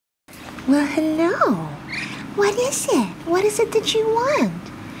Well, hello. What is it? What is it that you want?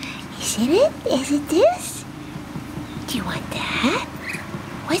 Is it it? Is it this? Do you want that?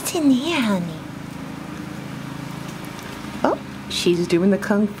 What's in here, honey? Oh, she's doing the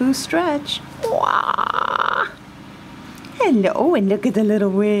kung fu stretch. Wah! Hello, and look at the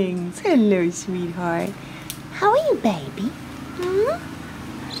little wings. Hello, sweetheart. How are you, baby? Hmm?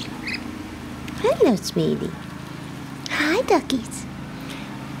 Hello, sweetie. Hi, duckies.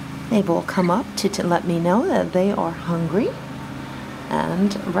 They've all come up to let me know that they are hungry.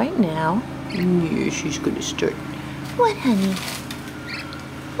 And right now, yeah, she's going to start. What, honey?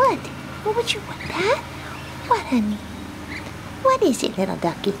 What? What would you want, that? What, honey? What is it, little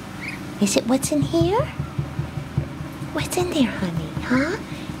ducky? Is it what's in here? What's in there, honey? Huh?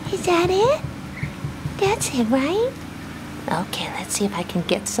 Is that it? That's it, right? Okay, let's see if I can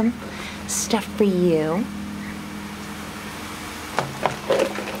get some stuff for you.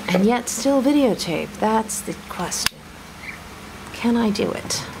 And yet still videotape. That's the question. Can I do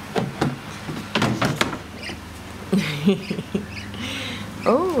it?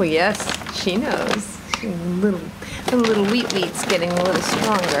 Oh, yes, she knows. The little wheat's getting a little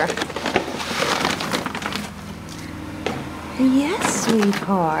stronger. Yes,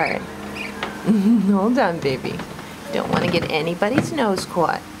 sweetheart. Hold on, baby. Don't want to get anybody's nose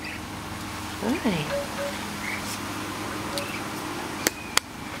caught. All right.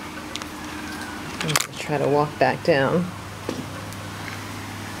 I'm going to try to walk back down.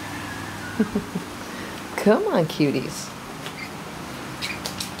 Come on, cuties.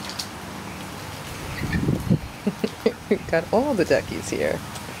 We've got all the duckies here.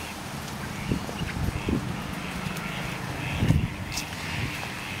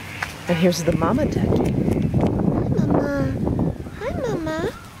 And here's the mama ducky. Hi, Mama. Hi, Mama.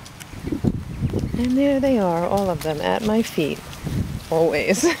 And there they are, all of them at my feet.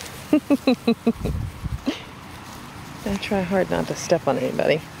 Always. I try hard not to step on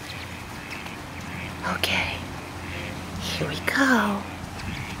anybody. Okay, here we go.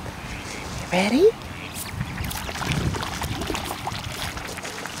 You ready?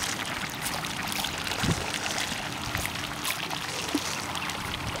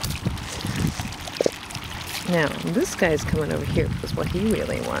 Now, this guy's coming over here because what he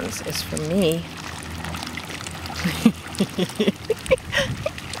really wants is for me.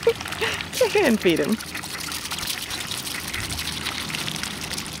 Try and feed him.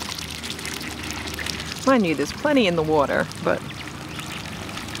 Mind you, there's plenty in the water, but...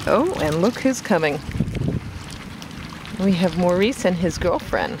 Oh, and look who's coming. We have Maurice and his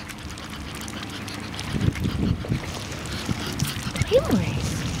girlfriend. Hey,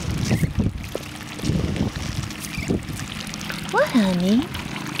 Maurice. What, honey?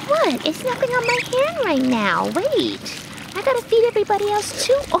 What? It's nothing on my hand right now. Wait. I gotta feed everybody else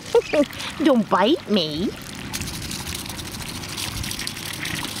too. Oh, don't bite me.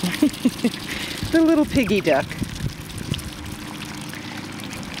 The little piggy duck.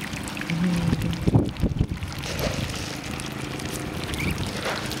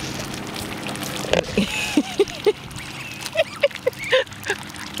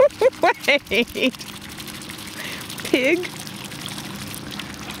 Wait. Pig?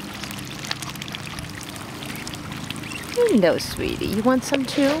 Hello, sweetie. You want some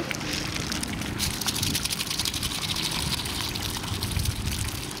too?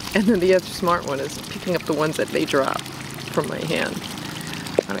 And then the other smart one is picking up the ones that they drop from my hand.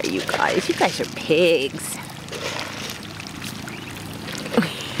 All right, you guys are pigs.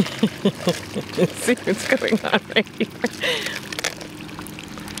 Let's see what's going on right here.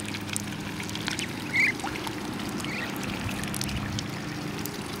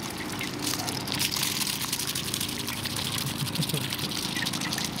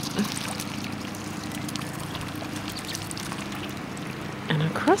 And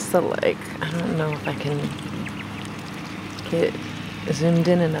across the lake, I don't know if I can get zoomed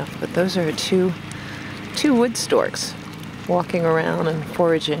in enough, but those are two wood storks walking around and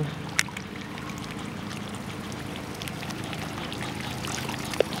foraging.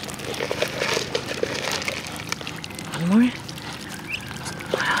 One more.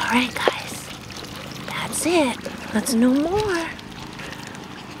 All right, guys. That's it. That's no more.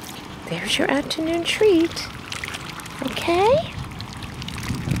 There's your afternoon treat. Okay?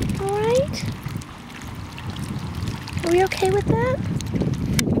 All right? Are we okay with that?